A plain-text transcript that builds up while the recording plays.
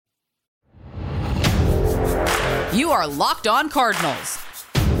You are Locked On Cardinals,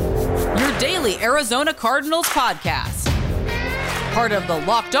 your daily Arizona Cardinals podcast. Part of the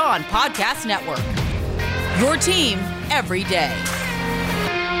Locked On Podcast Network, your team every day.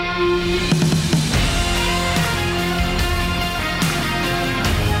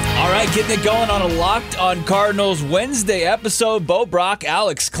 All right, getting it going on a Locked On Cardinals Wednesday episode. Bo Brock,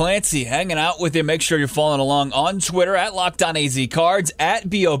 Alex Clancy hanging out with you. Make sure you're following along on Twitter at LockedOnAZCards, at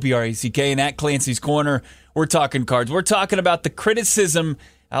BOBRACK, and at Clancy's Corner. We're talking cards. We're talking about the criticism,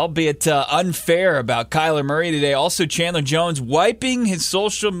 albeit unfair, about Kyler Murray today. Also, Chandler Jones wiping his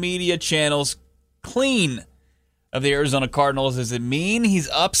social media channels clean of the Arizona Cardinals. Does it mean he's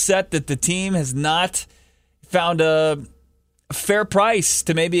upset that the team has not found a fair price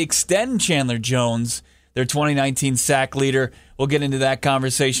to maybe extend Chandler Jones, their 2019 sack leader? We'll get into that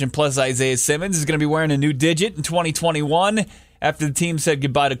conversation. Plus, Isaiah Simmons is going to be wearing a new digit in 2021 after the team said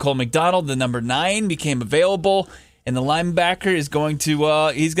goodbye to Cole McDonald. The number 9 became available, and the linebacker is going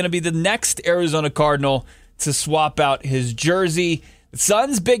to he's going to be the next Arizona Cardinal to swap out his jersey. The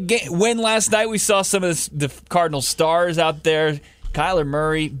Suns' big win last night. We saw some of the Cardinal stars out there. Kyler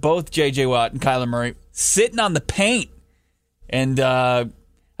Murray, both J.J. Watt and Kyler Murray, sitting on the paint. And I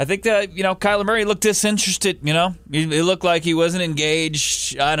think that, Kyler Murray looked disinterested, He looked like he wasn't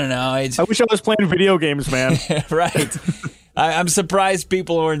engaged. I don't know. I wish I was playing video games, man. Right. I'm surprised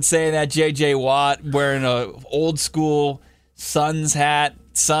people weren't saying that. J.J. Watt wearing a old school Suns hat.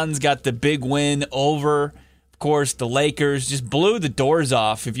 Suns got the big win over, of course, the Lakers. Just blew the doors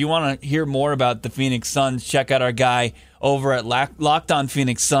off. If you want to hear more about the Phoenix Suns, check out our guy over at Locked On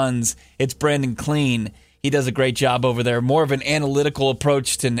Phoenix Suns. It's Brandon Clean. He does a great job over there. More of an analytical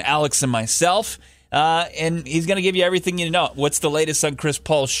approach than Alex and myself. And he's going to give you everything you know. What's the latest on Chris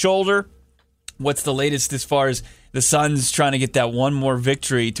Paul's shoulder? What's the latest as far as the Suns trying to get that one more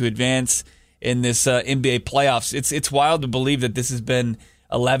victory to advance in this NBA playoffs? It's wild to believe that this has been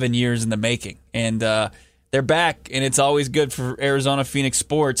 11 years in the making. And they're back, and it's always good for Arizona Phoenix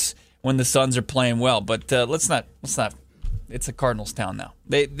sports when the Suns are playing well. But let's not. It's a Cardinals town now.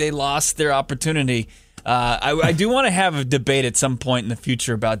 They lost their opportunity. I do want to have a debate at some point in the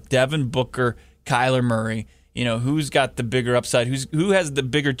future about Devin Booker, Kyler Murray. Who's got the bigger upside? Who has the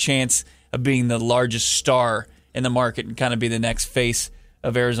bigger chance of being the largest star in the market and kind of be the next face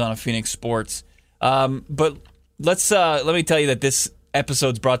of Arizona Phoenix sports? But let me tell you that this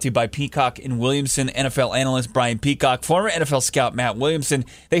episode's brought to you by Peacock and Williamson. NFL analyst Brian Peacock, former NFL scout Matt Williamson.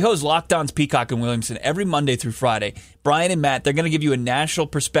 They host Locked On's Peacock and Williamson every Monday through Friday. Brian and Matt, they're going to give you a national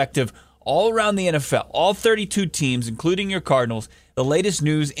perspective all around the NFL, all 32 teams, including your Cardinals, the latest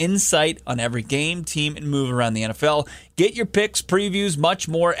news, insight on every game, team, and move around the NFL. Get your picks, previews, much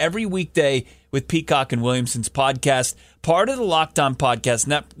more every weekday with Peacock and Williamson's podcast, part of the Locked On Podcast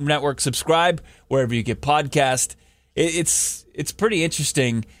Network. Subscribe wherever you get podcasts. It's pretty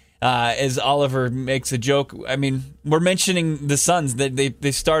interesting. As Oliver makes a joke, I mean, we're mentioning the Suns.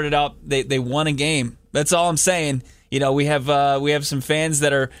 They started out, they won a game. That's all I'm saying. We have some fans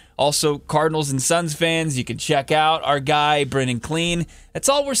that are also Cardinals and Suns fans. You can check out our guy, Brendan Clean. That's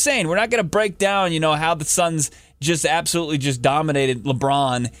all we're saying. We're not going to break down, how the Suns just absolutely just dominated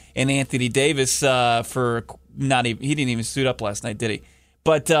LeBron and Anthony Davis for not even, he didn't even suit up last night, did he?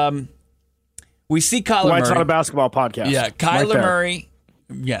 But we see Kyler Murray. It's not a basketball podcast. Yeah, Kyler Murray.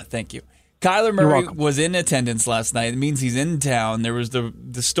 Yeah, thank you. Kyler Murray was in attendance last night. It means he's in town. There was the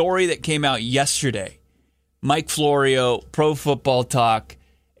story that came out yesterday. Mike Florio, Pro Football Talk,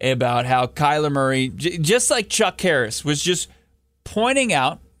 about how Kyler Murray, just like Chuck Harris, was just pointing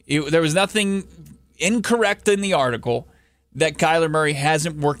out, there was nothing incorrect in the article, that Kyler Murray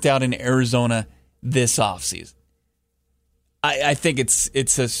hasn't worked out in Arizona this offseason. I think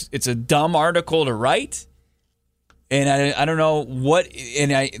it's a dumb article to write, and I don't know what.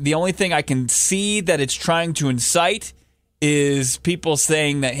 And the only thing I can see that it's trying to incite is people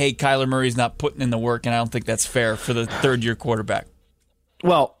saying that, hey, Kyler Murray's not putting in the work, and I don't think that's fair for the third-year quarterback.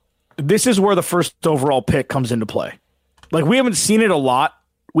 Well, this is where the first overall pick comes into play. Like, we haven't seen it a lot.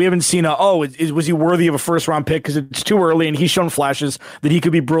 We haven't seen was he worthy of a first-round pick because it's too early, and he's shown flashes that he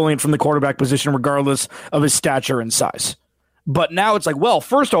could be brilliant from the quarterback position regardless of his stature and size. But now it's like, well,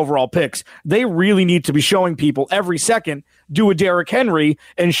 first overall picks, they really need to be showing people every second, do a Derrick Henry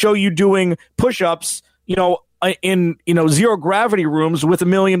and show you doing push-ups, in zero gravity rooms with 1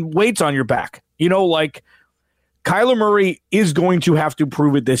 million weights on your back. Kyler Murray is going to have to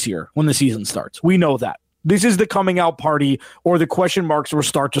prove it this year when the season starts. We know that. This is the coming out party, or the question marks will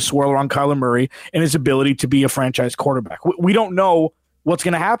start to swirl around Kyler Murray and his ability to be a franchise quarterback. We don't know what's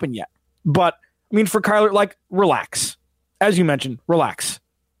going to happen yet. But, for Kyler, relax. As you mentioned, relax.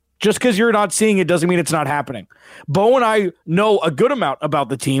 Just because you're not seeing it doesn't mean it's not happening. Bo and I know a good amount about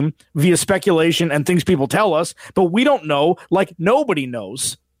the team via speculation and things people tell us, but we don't know, like nobody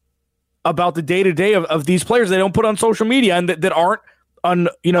knows, about the day-to-day of these players they don't put on social media and that aren't on,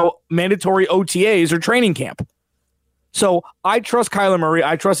 mandatory OTAs or training camp. So I trust Kyler Murray.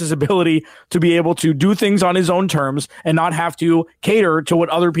 I trust his ability to be able to do things on his own terms and not have to cater to what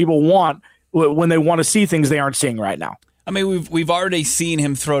other people want when they want to see things they aren't seeing right now. I mean, we've already seen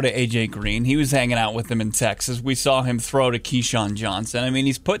him throw to A.J. Green. He was hanging out with him in Texas. We saw him throw to Keyshawn Johnson. I mean,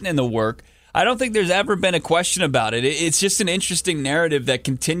 he's putting in the work. I don't think there's ever been a question about it. It's just an interesting narrative that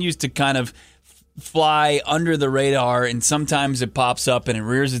continues to kind of fly under the radar, and sometimes it pops up and it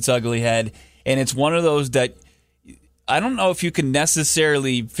rears its ugly head. And it's one of those that I don't know if you can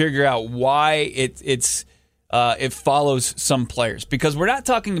necessarily figure out why it follows some players, because we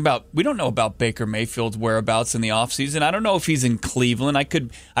don't know about Baker Mayfield's whereabouts in the offseason. I don't know if he's in Cleveland.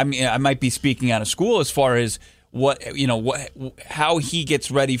 I might be speaking out of school as far as how he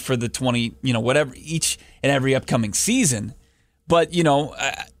gets ready for the each and every upcoming season. But,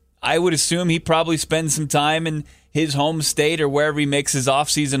 I would assume he probably spends some time in his home state or wherever he makes his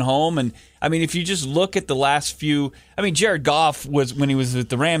offseason home. And I mean, if you just look at the last few, Jared Goff when he was with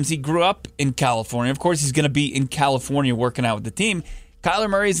the Rams, he grew up in California. Of course, he's going to be in California working out with the team. Kyler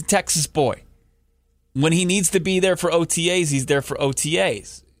Murray is a Texas boy. When he needs to be there for OTAs, he's there for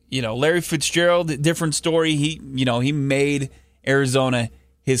OTAs. Larry Fitzgerald, different story. He made Arizona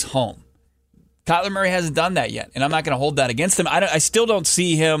his home. Kyler Murray hasn't done that yet, and I'm not going to hold that against him. I still don't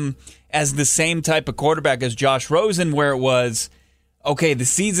see him as the same type of quarterback as Josh Rosen, where it was, okay, the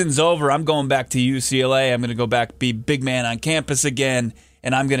season's over, I'm going back to UCLA, I'm going to go back, be big man on campus again,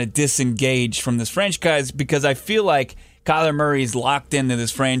 and I'm going to disengage from this franchise, because I feel like Kyler Murray's locked into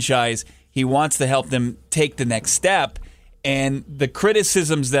this franchise. He wants to help them take the next step, and the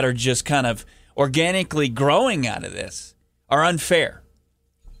criticisms that are just kind of organically growing out of this are unfair.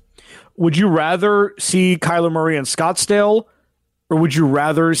 Would you rather see Kyler Murray in Scottsdale, or would you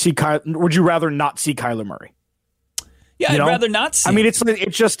rather not see Kyler Murray? Yeah, I'd rather not see.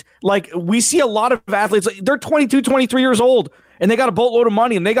 It's just like we see a lot of athletes. They're 22, 23 years old, and they got a boatload of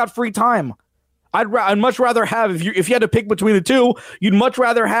money, and they got free time. I'd much rather have, if you had to pick between the two, you'd much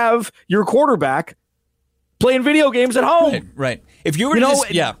rather have your quarterback playing video games at home. Right. If you were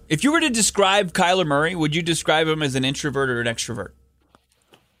if you were to describe Kyler Murray, would you describe him as an introvert or an extrovert?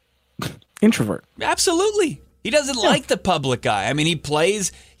 Introvert. Absolutely. He doesn't like the public eye. I mean,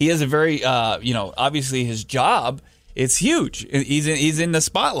 he has a very, obviously his job, it's huge. He's in the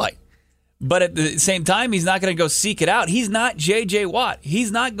spotlight. But at the same time, he's not going to go seek it out. He's not J.J. Watt.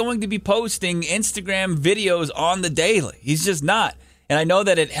 He's not going to be posting Instagram videos on the daily. He's just not. And I know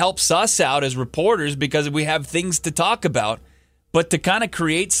that it helps us out as reporters because we have things to talk about. But to kind of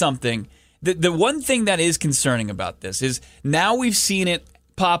create something, the one thing that is concerning about this is now we've seen it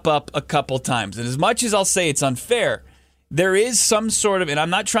pop up a couple times. And as much as I'll say it's unfair, there is some sort of, and I'm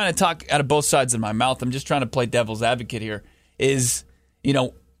not trying to talk out of both sides of my mouth, I'm just trying to play devil's advocate here, is,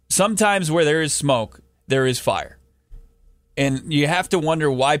 sometimes where there is smoke, there is fire. And you have to wonder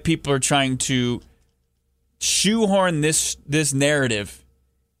why people are trying to shoehorn this narrative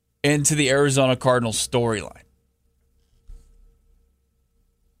into the Arizona Cardinals storyline.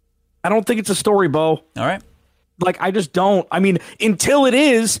 I don't think it's a story, Bo. All right. I just don't. Until it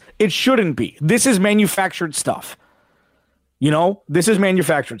is, it shouldn't be. This is manufactured stuff. This is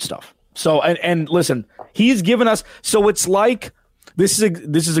manufactured stuff. So, and listen, he's given us, so it's like, this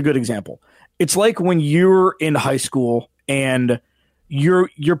is a good example. It's like when you're in high school and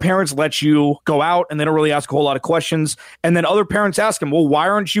your parents let you go out and they don't really ask a whole lot of questions. And then other parents ask them, well, why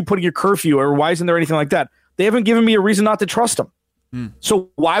aren't you putting a curfew, or why isn't there anything like that? They haven't given me a reason not to trust them.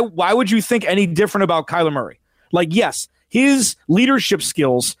 So why would you think any different about Kyler Murray? Yes, his leadership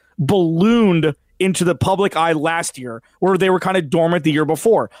skills ballooned into the public eye last year, where they were kind of dormant the year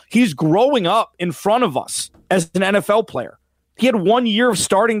before. He's growing up in front of us as an NFL player. He had 1 year of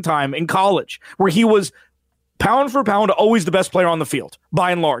starting time in college where he was pound for pound always the best player on the field,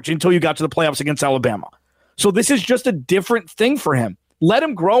 by and large, until you got to the playoffs against Alabama. So this is just a different thing for him. Let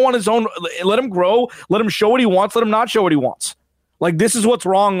him grow on his own. Let him grow. Let him show what he wants. Let him not show what he wants. This is what's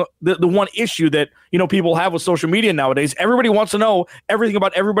wrong. The one issue that, people have with social media nowadays, everybody wants to know everything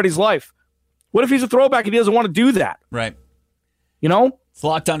about everybody's life. What if he's a throwback and he doesn't want to do that? Right. It's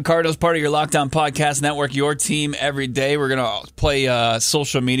Locked On Cardinals, part of your Locked On Podcast Network, your team every day. We're going to play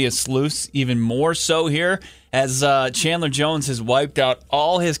social media sleuths even more so here, as Chandler Jones has wiped out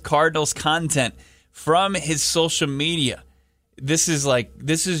all his Cardinals content from his social media. This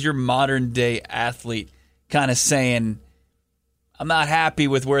is your modern day athlete kind of saying, I'm not happy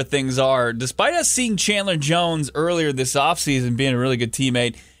with where things are. Despite us seeing Chandler Jones earlier this offseason being a really good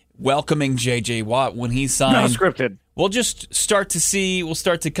teammate, welcoming J.J. Watt when he signed. Not scripted. We'll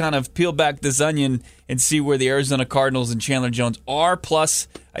start to kind of peel back this onion and see where the Arizona Cardinals and Chandler Jones are. Plus,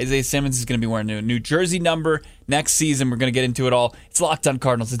 Isaiah Simmons is going to be wearing a new jersey number next season. We're going to get into it all. It's Locked On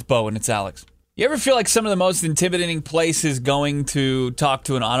Cardinals. It's Bo and it's Alex. You ever feel like some of the most intimidating places going to talk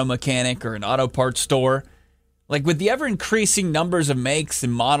to an auto mechanic or an auto parts store? Like with the ever-increasing numbers of makes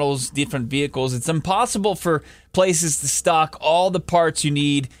and models, different vehicles, it's impossible for places to stock all the parts you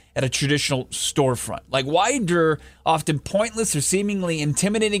need at a traditional storefront. Like wider, often pointless or seemingly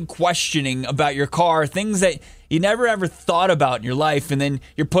intimidating questioning about your car, things that you never ever thought about in your life, and then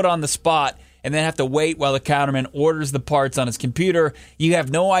you're put on the spot and then have to wait while the counterman orders the parts on his computer. You have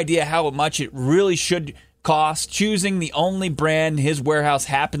no idea how much it really should cost, choosing the only brand his warehouse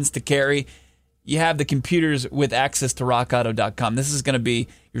happens to carry. You have the computers with access to rockauto.com. This is going to be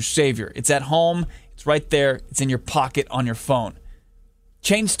your savior. It's at home. It's right there. It's in your pocket on your phone.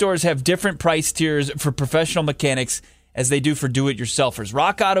 Chain stores have different price tiers for professional mechanics as they do for do-it-yourselfers.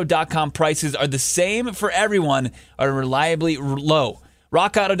 RockAuto.com prices are the same for everyone, are reliably low.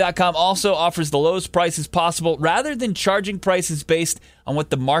 RockAuto.com also offers the lowest prices possible rather than charging prices based on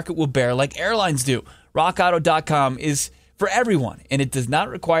what the market will bear like airlines do. RockAuto.com is for everyone, and it does not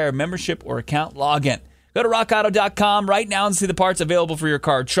require a membership or account login. Go to rockauto.com right now and see the parts available for your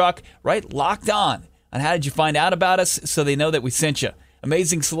car or truck. Right, Locked On how did you find out about us so they know that we sent you.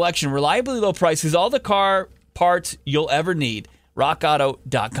 Amazing selection, reliably low prices, all the car parts you'll ever need.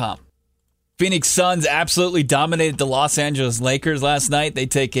 rockauto.com. Phoenix Suns absolutely dominated the Los Angeles Lakers last night. They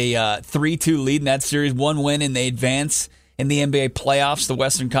take a 3-2 lead in that series, one win, and they advance in the NBA playoffs, the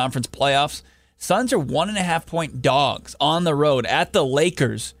Western Conference playoffs. Suns are 1.5-point dogs on the road at the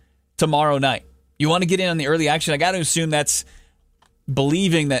Lakers tomorrow night. You want to get in on the early action? I got to assume that's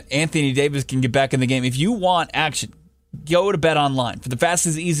believing that Anthony Davis can get back in the game. If you want action, go to BetOnline for the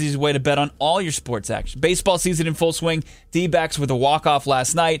fastest, easiest way to bet on all your sports action. Baseball season in full swing. D-backs with a walk-off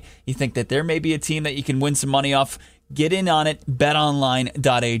last night. You think that there may be a team that you can win some money off? Get in on it.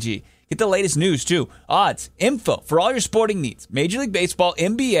 BetOnline.ag. Get the latest news, too. Odds, info for all your sporting needs. Major League Baseball,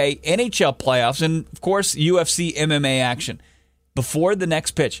 NBA, NHL playoffs, and, of course, UFC MMA action. Before the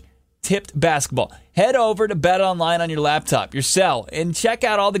next pitch, tipped basketball. Head over to BetOnline on your laptop, your cell, and check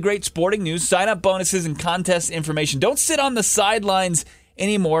out all the great sporting news, sign-up bonuses, and contest information. Don't sit on the sidelines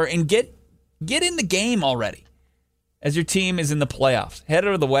anymore and get in the game already as your team is in the playoffs. Head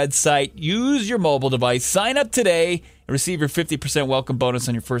over to the website, use your mobile device, sign up today, and receive your 50% welcome bonus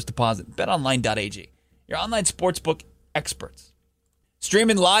on your first deposit. BetOnline.ag, your online sportsbook experts.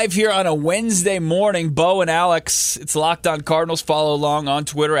 Streaming live here on a Wednesday morning, Bo and Alex. It's Locked On Cardinals. Follow along on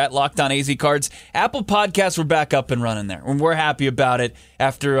Twitter at LockedOnAZCards. Apple Podcasts, we're back up and running there, and we're happy about it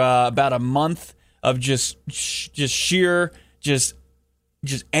after about a month of just sheer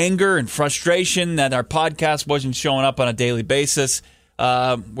anger and frustration that our podcast wasn't showing up on a daily basis.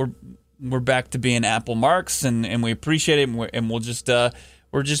 We're back to being Apple marks, and we appreciate it, and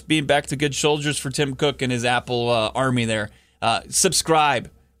we're just being back to good soldiers for Tim Cook and his Apple army there.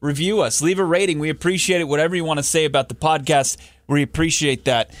 Subscribe, review us, leave a rating. We appreciate it. Whatever you want to say about the podcast, we appreciate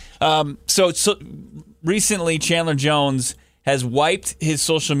that. So recently, Chandler Jones has wiped his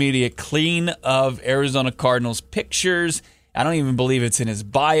social media clean of Arizona Cardinals pictures. I don't even believe it's in his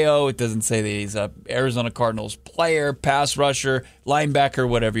bio. It doesn't say that he's a Arizona Cardinals player, pass rusher, linebacker,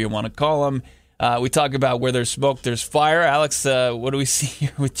 whatever you want to call him. We talk about where there's smoke, there's fire. Alex, what do we see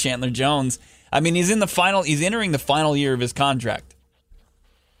here with Chandler Jones? I mean, he's entering the final year of his contract.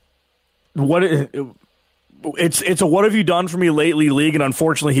 It's a what have you done for me lately league, and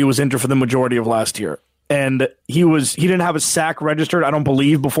unfortunately he was injured for the majority of last year. And he didn't have a sack registered, I don't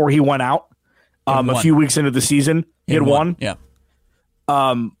believe, before he went out. A few weeks into the season. He had one. Yeah.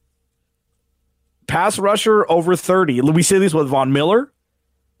 Pass rusher over 30. We see this with Von Miller,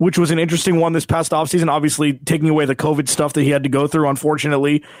 which was an interesting one this past offseason. Obviously, taking away the COVID stuff that he had to go through,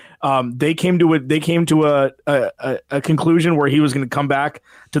 unfortunately. They came to a conclusion where he was going to come back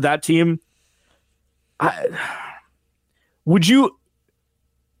to that team.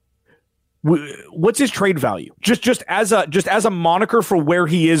 What's his trade value? Just as a moniker for where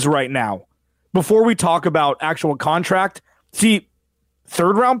he is right now. Before we talk about actual contract, see,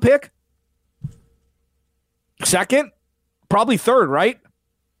 3rd round pick, 2nd, probably 3rd, right?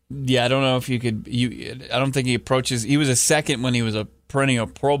 Yeah, I don't know if you could. I don't think he approaches. He was a 2nd when he was a perennial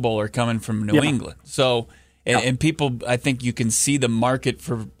Pro Bowler coming from New England. So, and people, I think you can see the market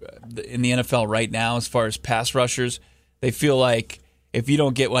in the NFL right now as far as pass rushers. They feel like if you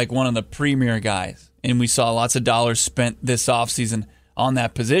don't get like one of the premier guys and we saw lots of dollars spent this offseason on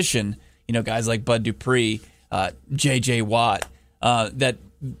that position. You know, guys like Bud Dupree, J.J. Watt, that,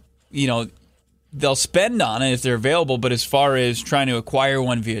 you know, they'll spend on it if they're available. But as far as trying to acquire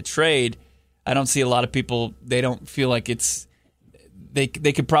one via trade, I don't see a lot of people. They don't feel like it's. They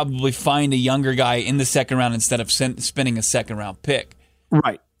could probably find a younger guy in the second round instead of spending a second round pick.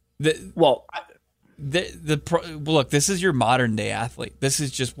 Right. Look, this is your modern day athlete. This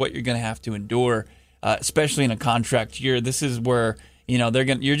is just what you're going to have to endure, especially in a contract year. This is where, you know,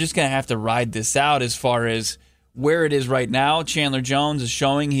 you're just going to have to ride this out. As far as where it is right now, Chandler Jones is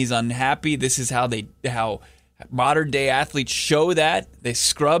showing he's unhappy. This is how modern day athletes show that. They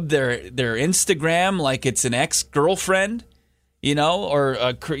scrub their Instagram like it's an ex-girlfriend, you know,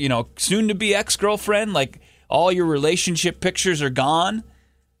 or soon to be ex-girlfriend. Like all your relationship pictures are gone.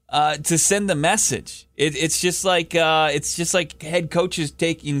 To send the message, it's just like head coaches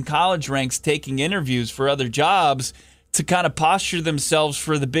in college ranks taking interviews for other jobs to kind of posture themselves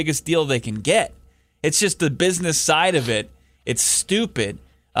for the biggest deal they can get. It's just the business side of it. It's stupid,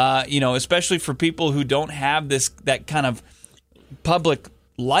 especially for people who don't have that kind of public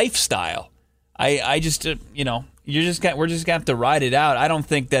lifestyle. We're just gonna have to ride it out. I don't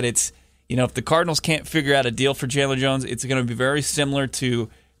think that it's, if the Cardinals can't figure out a deal for Chandler Jones, it's going to be very similar to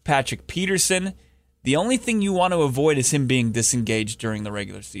Patrick Peterson. The only thing you want to avoid is him being disengaged during the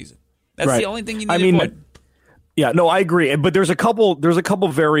regular season. That's right. The only thing you need to avoid. Yeah, no, I agree. But there's a couple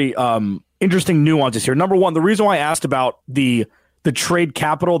very interesting nuances here. Number one, the reason why I asked about the trade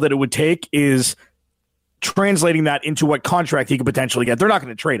capital that it would take is translating that into what contract he could potentially get. They're not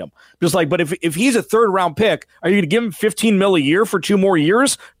going to trade him. But if he's a third round pick, are you going to give him $15 million a year for 2 more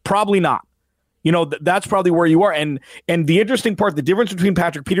years? Probably not. That's probably where you are. And the interesting part, the difference between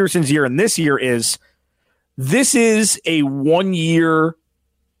Patrick Peterson's year and this year is this is a 1-year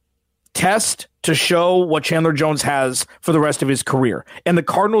test to show what Chandler Jones has for the rest of his career. And the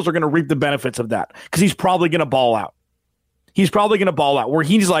Cardinals are going to reap the benefits of that because he's probably going to ball out. Where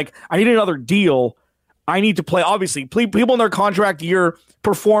he's like, I need another deal. I need to play. Obviously, people in their contract year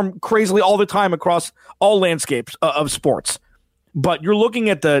perform crazily all the time across all landscapes of sports. But you're looking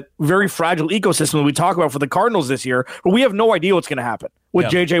at the very fragile ecosystem that we talk about for the Cardinals this year, but we have no idea what's going to happen with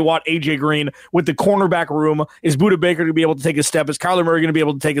J.J. Watt, A.J. Green, with the cornerback room. Is Budda Baker going to be able to take a step? Is Kyler Murray going to be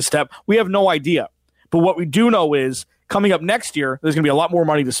able to take a step? We have no idea. But what we do know is coming up next year, there's going to be a lot more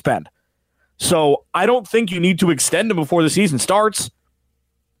money to spend. So I don't think you need to extend him before the season starts.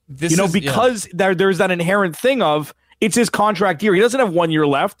 There's that inherent thing of it's his contract year. He doesn't have 1 year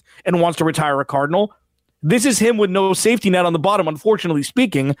left and wants to retire a Cardinal. This is him with no safety net on the bottom, unfortunately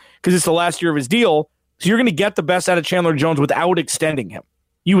speaking, because it's the last year of his deal. So you're going to get the best out of Chandler Jones without extending him,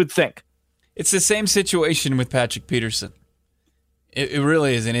 you would think. It's the same situation with Patrick Peterson. It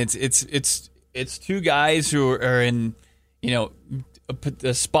really is, and it's two guys who are in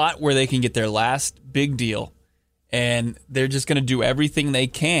a spot where they can get their last big deal, and they're just going to do everything they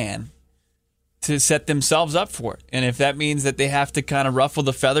can to set themselves up for it. And if that means that they have to kind of ruffle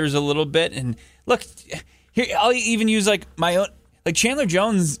the feathers a little bit, and look, here I'll even use my own. Chandler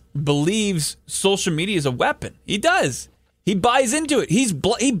Jones believes social media is a weapon. He does. He buys into it.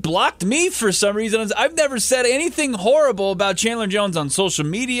 He blocked me for some reason. I've never said anything horrible about Chandler Jones on social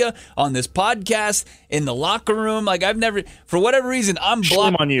media, on this podcast, in the locker room. I've never, for whatever reason, I'm blocked.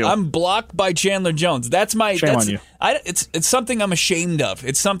 Shame on you. I'm blocked by Chandler Jones. That's my. Shame on you. It's something I'm ashamed of.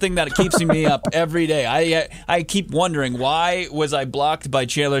 It's something that keeps me up every day. I keep wondering, why was I blocked by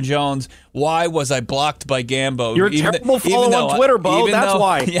Chandler Jones? Why was I blocked by Gambo? You're a terrible follow on Twitter, Bo. That's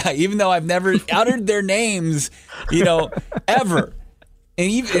why. Yeah, even though I've never uttered their names, ever. And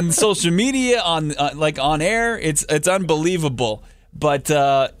even in social media, on air, it's unbelievable. But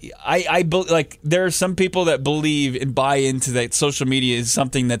there are some people that believe and buy into that social media is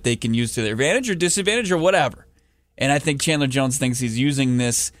something that they can use to their advantage or disadvantage or whatever. And I think Chandler Jones thinks he's using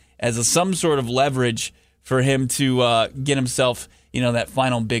this as some sort of leverage for him to get himself, that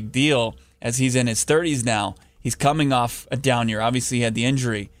final big deal as he's in his 30s now. He's coming off a down year. Obviously, he had the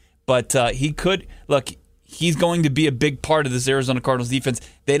injury. But he could – look, he's going to be a big part of this Arizona Cardinals defense.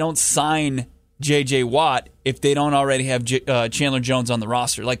 They don't sign J.J. Watt if they don't already have Chandler Jones on the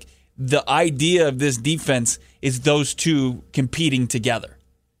roster. The idea of this defense is those two competing together.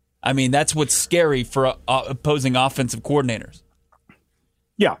 I mean, that's what's scary for opposing offensive coordinators.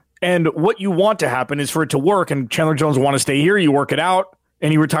 Yeah, and what you want to happen is for it to work, and Chandler Jones want to stay here, you work it out,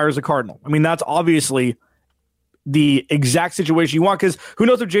 and he retires a Cardinal. I mean, that's obviously the exact situation you want, because who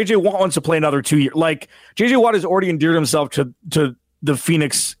knows if J.J. Watt wants to play another 2 years. J.J. Watt has already endeared himself to the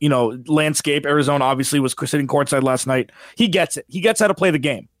Phoenix, landscape. Arizona obviously was sitting courtside last night. He gets it. He gets how to play the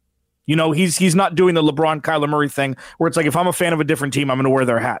game. You know, he's not doing the LeBron Kyler Murray thing where it's like, if I'm a fan of a different team, I'm going to wear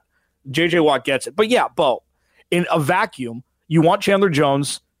their hat. JJ Watt gets it. But yeah, Bo, in a vacuum, you want Chandler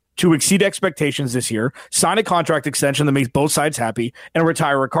Jones to exceed expectations this year, sign a contract extension that makes both sides happy, and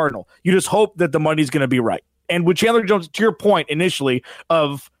retire a Cardinal. You just hope that the money's going to be right. And with Chandler Jones, to your point initially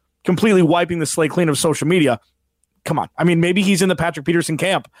of completely wiping the slate clean of social media, come on. I mean, maybe he's in the Patrick Peterson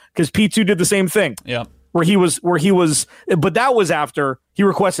camp because P2 did the same thing. Yeah. Where he was, but that was after he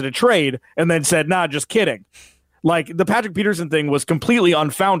requested a trade and then said, nah, just kidding. Like, the Patrick Peterson thing was completely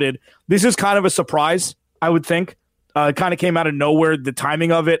unfounded. This is kind of a surprise, I would think. It kind of came out of nowhere, the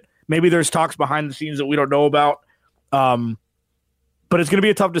timing of it. Maybe there's talks behind the scenes that we don't know about. But it's going to be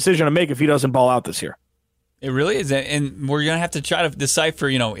a tough decision to make if he doesn't ball out this year. It really is. And we're going to have to try to decipher,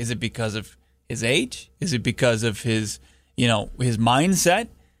 is it because of his age? Is it because of his mindset?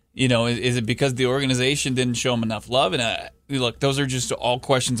 Is it because the organization didn't show him enough love? And look, those are just all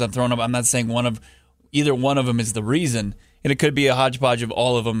questions I'm throwing up. I'm not saying either one of them is the reason. And it could be a hodgepodge of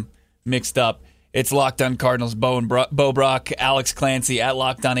all of them mixed up. It's Locked On Cardinals, Bo Brock, Alex Clancy at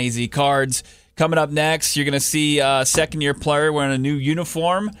Locked On AZ Cards. Coming up next, you're going to see a second-year player wearing a new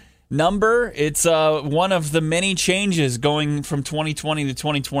uniform number. It's one of the many changes going from 2020 to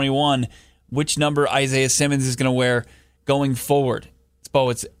 2021. Which number Isaiah Simmons is going to wear going forward? It's Bo,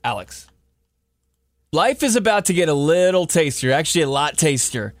 it's Alex. Life is about to get a little tastier, actually a lot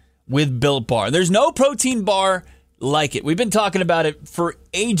tastier, with Built Bar. There's no protein bar like it. We've been talking about it for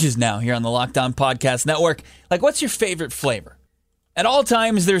ages now here on the Locked On Podcast Network. Like, what's your favorite flavor? At all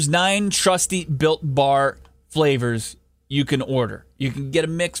times, there's 9 trusty Built Bar flavors you can order. You can get a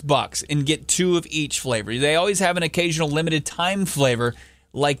mix box and get 2 of each flavor. They always have an occasional limited time flavor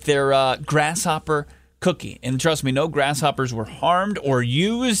like their grasshopper cookie. And trust me, no grasshoppers were harmed or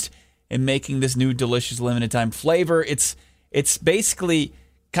used in making this new delicious limited time flavor. It's basically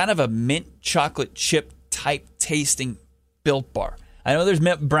kind of a mint chocolate chip type tasting Built Bar. I know there's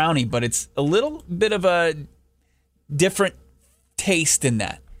mint brownie, but it's a little bit of a different taste in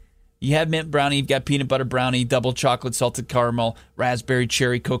that. You have mint brownie, you've got peanut butter brownie, double chocolate, salted caramel, raspberry,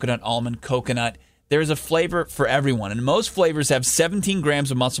 cherry, coconut, almond, coconut. There's a flavor for everyone, and most flavors have 17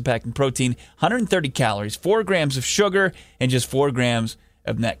 grams of muscle-packing protein, 130 calories, 4 grams of sugar, and just 4 grams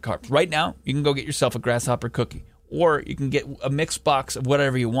of net carbs. Right now, you can go get yourself a grasshopper cookie, or you can get a mixed box of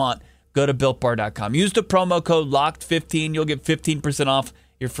whatever you want. Go to BuiltBar.com. Use the promo code LOCKED15. You'll get 15% off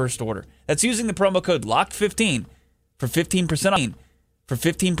your first order. That's using the promo code LOCKED15 for 15%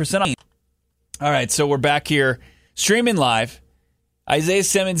 off. All right, so we're back here streaming live. Isaiah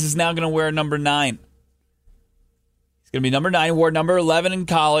Simmons is now going to wear number 9. He's going to be number 9. He wore number 11 in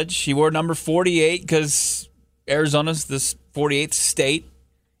college. He wore number 48 because Arizona's the 48th state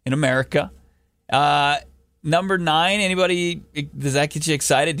in America. Number 9, anybody, does that get you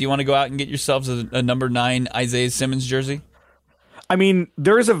excited? Do you want to go out and get yourselves a number 9 Isaiah Simmons jersey? I mean,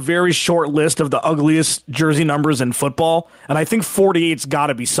 there is a very short list of the ugliest jersey numbers in football, and I think 48's got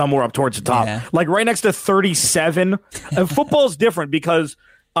to be somewhere up towards the top. Yeah. Like right next to 37. And football is different because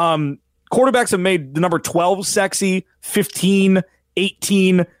quarterbacks have made the number 12 sexy, 15,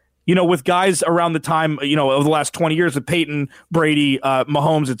 18, with guys around the time, of the last 20 years with Peyton, Brady,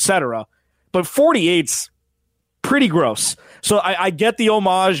 Mahomes, etc. But 48's pretty gross. So I get the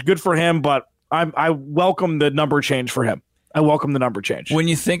homage, good for him, but I welcome the number change for him. I welcome the number change. When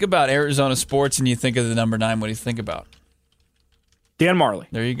you think about Arizona sports and you think of the number 9, what do you think about? Dan Marley.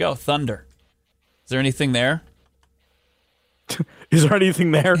 There you go. Thunder. Is there anything there? Is there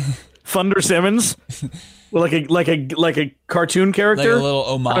anything there? Thunder Simmons? like a cartoon character? Like a little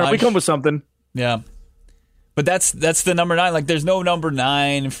homage. We come with something. Yeah. But that's the number 9. Like, there's no number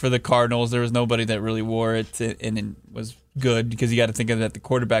 9 for the Cardinals. There was nobody that really wore it, and it was good because you got to think of it at the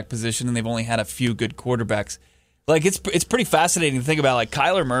quarterback position, and they've only had a few good quarterbacks. Like, it's pretty fascinating to think about. Like,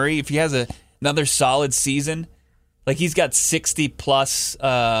 Kyler Murray, if he has another solid season, like he's got 60-plus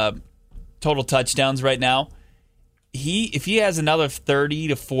total touchdowns right now. If he has another 30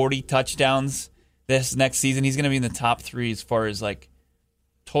 to 40 touchdowns this next season, he's going to be in the top 3 as far as, like,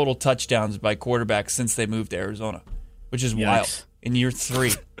 total touchdowns by quarterbacks since they moved to Arizona, which is wild. In year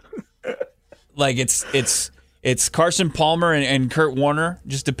 3. Like, it's Carson Palmer and Kurt Warner,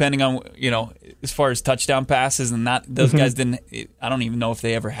 just depending on, as far as touchdown passes, and those guys didn't. I don't even know if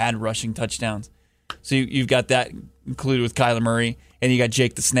they ever had rushing touchdowns. So you've got that included with Kyler Murray, and you got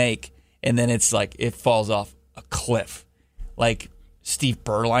Jake the Snake, and then it's like it falls off a cliff. Like Steve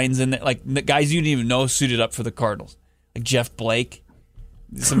Berline's in there, like the guys you didn't even know suited up for the Cardinals, like Jeff Blake,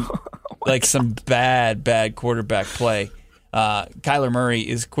 some bad quarterback play. Kyler Murray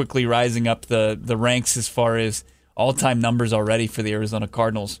is quickly rising up the ranks as far as all-time numbers already for the Arizona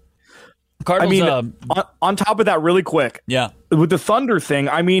Cardinals. Cardinals, on top of that, really quick. Yeah. With the Thunder thing,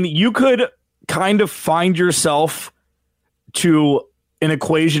 I mean, you could kind of find yourself to an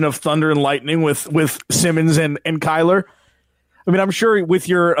equation of Thunder and Lightning with Simmons and Kyler. I mean, I'm sure with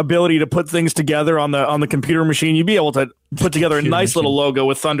your ability to put things together on the computer machine, you'd be able to put together a nice little logo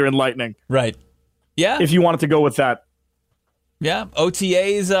with Thunder and Lightning. Right. Yeah. If you wanted to go with that. Yeah.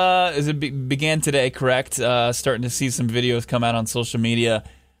 OTAs began today, correct? Starting to see some videos come out on social media.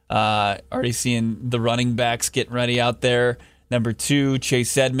 Already seeing the running backs getting ready out there. Number 2,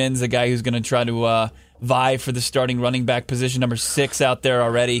 Chase Edmonds, the guy who's going to try to vie for the starting running back position. Number 6 out there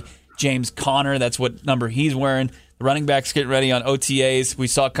already. James Conner, that's what number he's wearing. The running backs getting ready on OTAs. We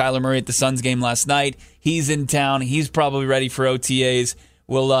saw Kyler Murray at the Suns game last night. He's in town. He's probably ready for OTAs.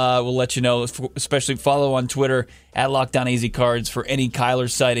 We'll let you know, especially follow on Twitter at LockedOnAZCards for any Kyler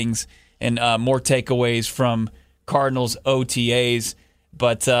sightings and more takeaways from Cardinals OTAs.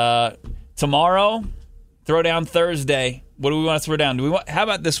 But tomorrow, Throwdown Thursday. What do we want to throw down? How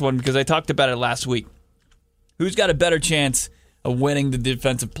about this one? Because I talked about it last week. Who's got a better chance of winning the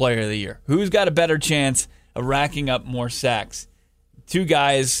Defensive Player of the Year? Who's got a better chance of racking up more sacks? 2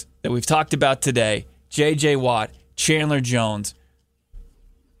 guys that we've talked about today, J.J. Watt, Chandler Jones.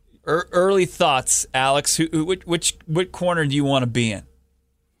 Early thoughts, Alex. Which corner do you want to be in?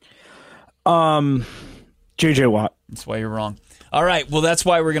 J.J. Watt. That's why you're wrong. All right, well, that's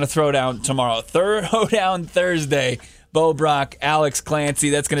why we're going to throw down tomorrow. Throwdown Thursday. Bo Brock, Alex Clancy.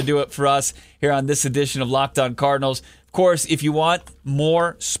 That's going to do it for us here on this edition of Locked On Cardinals. Of course, if you want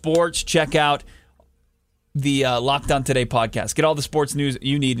more sports, check out the Locked On Today podcast. Get all the sports news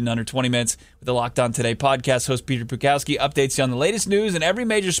you need in under 20 minutes with the Locked On Today podcast. Host Peter Pukowski updates you on the latest news in every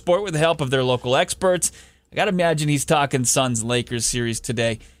major sport with the help of their local experts. I got to imagine he's talking Suns-Lakers series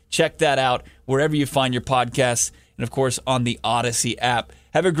today. Check that out wherever you find your podcasts and, of course, on the Odyssey app.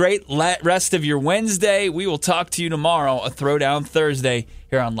 Have a great rest of your Wednesday. We will talk to you tomorrow, a Throwdown Thursday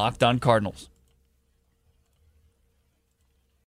here on Locked On Cardinals.